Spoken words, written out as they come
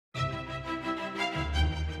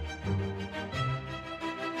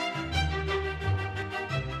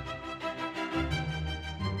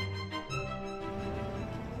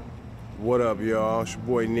What up, y'all? It's your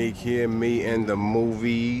boy Neek here, me and the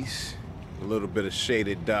movies. A little bit of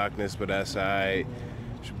shaded darkness, but that's alright.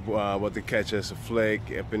 About to catch us a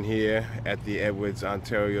flick up in here at the Edwards,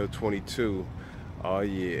 Ontario 22. Oh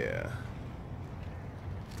yeah.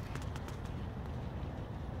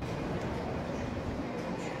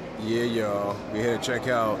 Yeah, y'all. We're here to check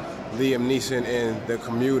out Liam Neeson in The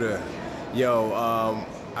Commuter. Yo,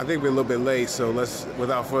 I think we're a little bit late, so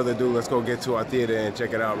without further ado, let's go get to our theater and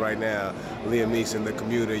check it out right now. Liam Neeson, The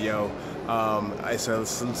Commuter, yo. It's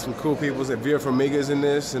some cool people. Vera Farmiga's in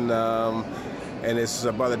this, and it's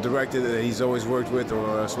about the director that he's always worked with,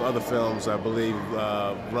 or some other films, I believe,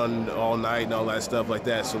 Run All Night and all that stuff like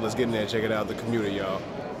that. So let's get in there and check it out, The Commuter, y'all.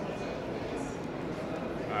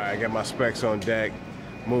 All right, I got my specs on deck,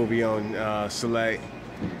 movie on select,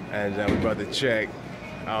 and we're about to check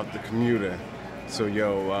out The Commuter. So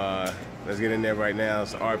yo, let's get in there right now.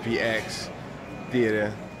 It's RPX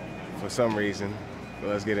Theater for some reason. But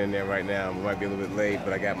let's get in there right now. We might be a little bit late,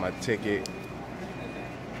 but I got my ticket.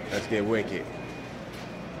 Let's get wicked.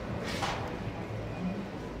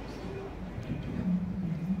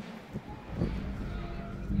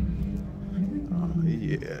 Oh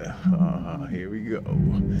yeah, here we go.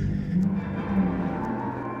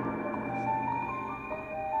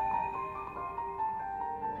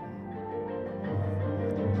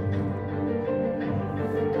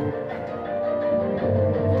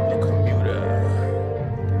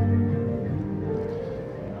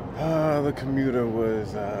 The Commuter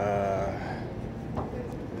was,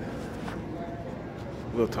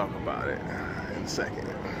 we'll talk about it in a second.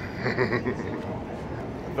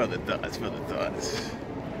 Further thoughts.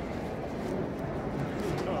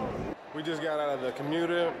 We just got out of The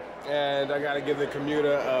Commuter, and I gotta give The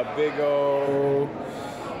Commuter a big ol'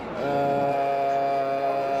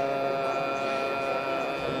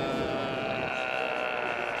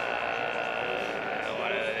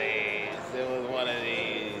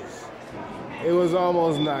 it was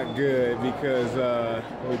almost not good because,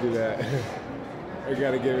 let me do that. I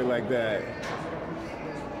gotta give it like that.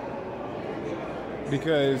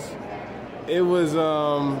 Because it was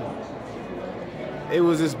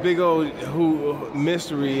this big old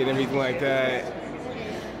mystery and everything like that.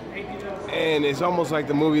 And it's almost like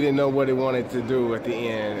the movie didn't know what it wanted to do at the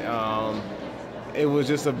end. It was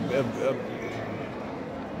just a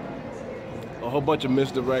whole bunch of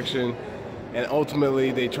misdirection, and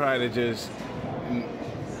ultimately they try to just,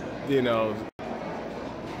 you know,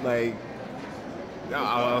 like,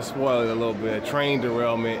 I'll spoil it a little bit, a train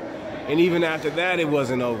derailment. And even after that, it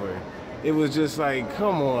wasn't over. It was just like,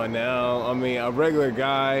 come on now. I mean, a regular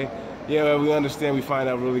guy, yeah, we understand, we find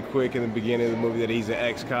out really quick in the beginning of the movie that he's an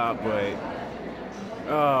ex-cop, but,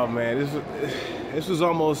 oh man, this was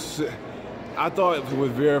almost, I thought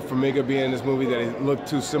with Vera Farmiga being in this movie that it looked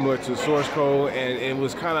too similar to Source Code, and it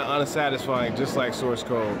was kind of unsatisfying, just like Source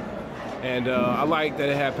Code. And I like that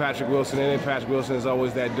it had Patrick Wilson in it. Patrick Wilson is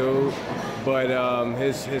always that dude, but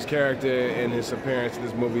his character and his appearance in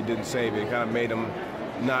this movie didn't save it. It kind of made him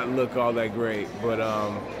not look all that great. But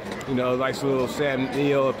you know, like a little Sam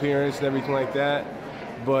Neill appearance and everything like that.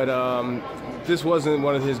 But this wasn't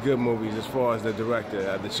one of his good movies as far as the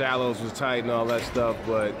director. The Shallows was tight and all that stuff,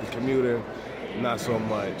 but The Commuter, not so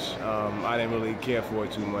much. I didn't really care for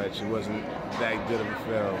it too much. It wasn't that good of a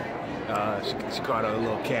film. She caught on a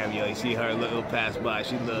little cameo. You see her little pass by.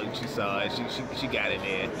 She looked, she saw it. She got it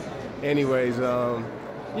there. Anyways,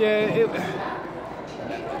 yeah,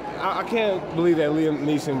 I can't believe that Liam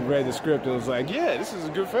Neeson read the script and was like, yeah, this is a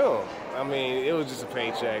good film. I mean, it was just a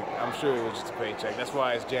paycheck. I'm sure it was just a paycheck. That's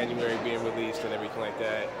why it's January being released and everything like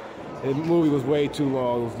that. The movie was way too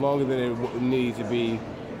long. It was longer than it needed to be.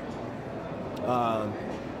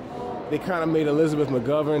 They kind of made Elizabeth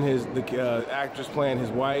McGovern, the actress playing his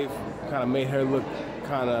wife, kind of made her look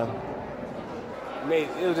kind of it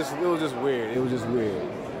was just weird. It was just weird.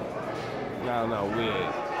 I don't know,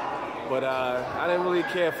 weird. But I didn't really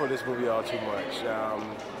care for this movie all too much.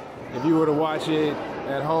 If you were to watch it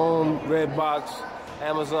at home, Redbox,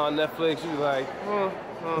 Amazon, Netflix, you'd be like,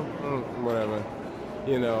 whatever.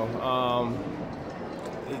 You know,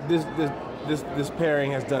 this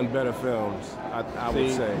pairing has done better films, I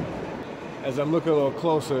would say. As I'm looking a little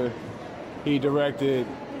closer, he directed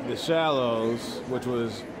The Shallows, which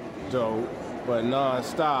was dope, but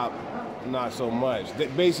Non-Stop, not so much.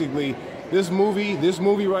 Basically, this movie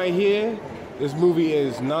right here, this movie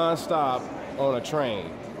is non-stop on a train.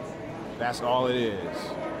 That's all it is.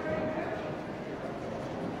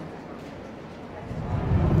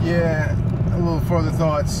 Yeah, a little further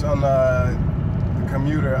thoughts on The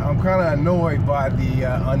Commuter. I'm kind of annoyed by the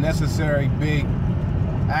unnecessary big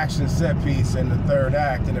action set piece in the third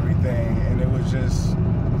act and everything, and it was just,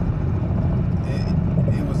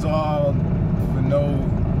 it was all for no,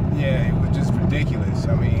 yeah, it was just ridiculous.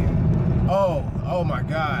 I mean, oh my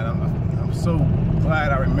God, I'm so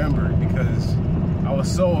glad I remembered, because I was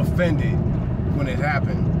so offended when it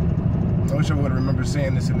happened. I wish I would have remembered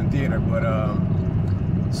saying this in the theater, but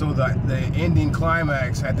so the ending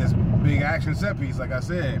climax had this big action set piece, like I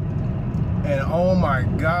said, and oh my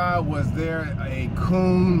God, was there a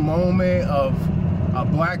coon moment of a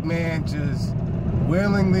black man just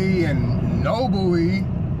willingly and nobly,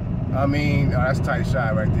 I mean, oh, that's tight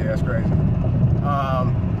shot right there, that's crazy.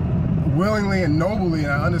 Willingly and nobly,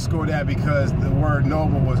 and I underscore that because the word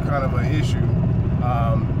noble was kind of an issue.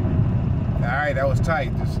 All right, that was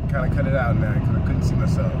tight. Just kind of cut it out now because I couldn't see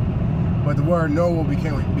myself. But the word noble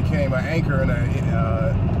became an anchor in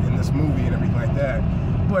this movie and everything like that.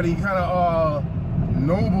 But he kind of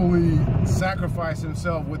nobly sacrificed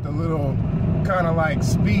himself with a little kind of like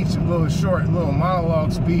speech, a little short, little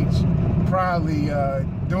monologue speech, proudly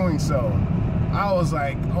doing so. I was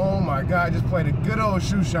like, oh my God, just played a good old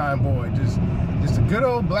shoe shine boy, just a good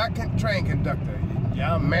old black train conductor.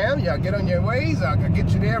 Yeah, ma'am, y'all get on your ways, I'll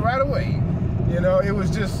get you there right away. You know, it was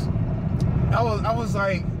just, I was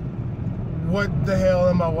like, what the hell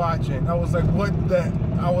am I watching? I was like,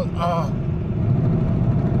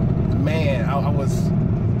 man, I was,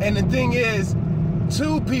 and the thing is,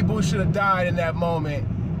 2 people should have died in that moment,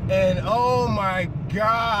 and oh my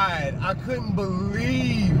God, I couldn't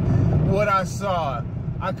believe what I saw.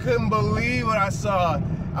 I couldn't believe what I saw.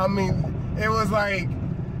 I mean, it was like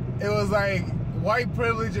white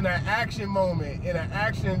privilege in an action moment, in an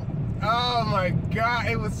action, oh my God,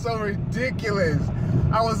 it was so ridiculous.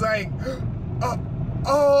 I was like,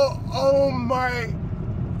 oh my,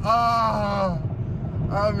 I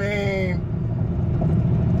mean,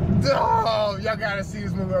 oh, y'all gotta see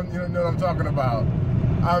this movie, you know what I'm talking about.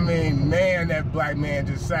 I mean, man, that black man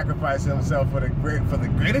just sacrificed himself for the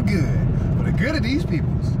greater good, for the good of these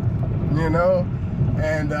peoples, you know?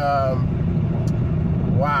 And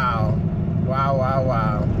wow.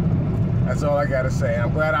 That's all I gotta say.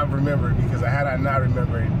 I'm glad I remembered, because had I not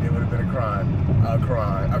remembered, it would have been a crime.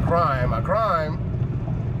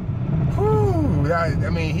 Whew, I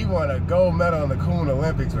mean, he won a gold medal in the Coon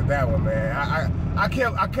Olympics with that one, man. I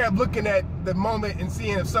kept looking at the moment and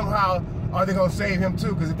seeing if somehow are they gonna save him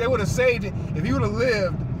too? Because if they would have saved it, if he would have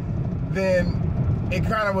lived, then it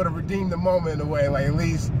kind of would have redeemed the moment in a way. Like, at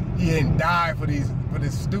least he didn't die for this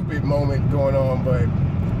stupid moment going on. But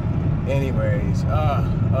anyways,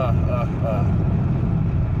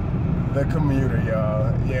 The Commuter,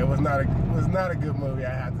 y'all. Yeah, it was not a good movie,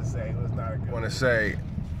 I have to say. It was not a good. I want to say,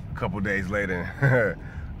 a couple days later,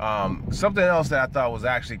 something else that I thought was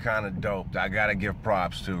actually kind of dope that I gotta give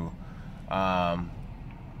props to.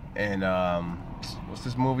 And what's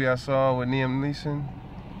this movie I saw with Liam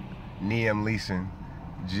Neeson?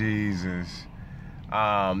 Jesus.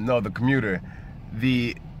 No, The Commuter.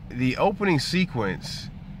 The opening sequence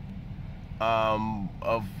of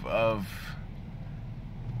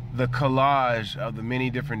the collage of the many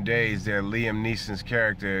different days that Liam Neeson's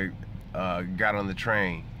character got on the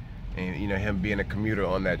train, and you know, him being a commuter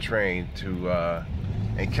on that train, to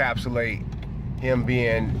encapsulate him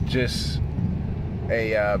being just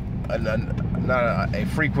not a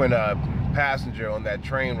frequent passenger on that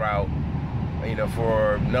train route, you know,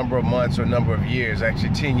 for a number of months or a number of years.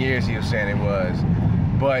 Actually 10 years he was saying it was.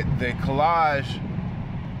 But the collage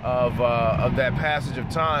of that passage of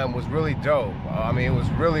time was really dope. I mean, it was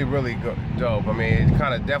really dope. I mean, it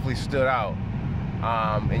kind of definitely stood out.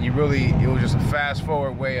 And it was just a fast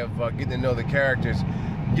forward way of getting to know the characters,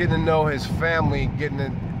 getting to know his family, getting to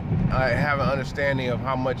have an understanding of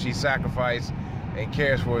how much he sacrificed and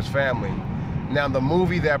cares for his family. Now, the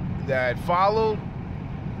movie that followed,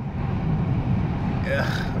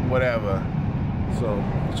 whatever. So,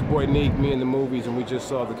 it's your boy Neek, me in the movies, and we just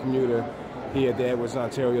saw The Commuter here at the Edwards,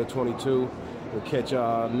 Ontario 22. We'll catch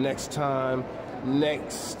y'all next time,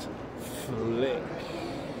 next flick.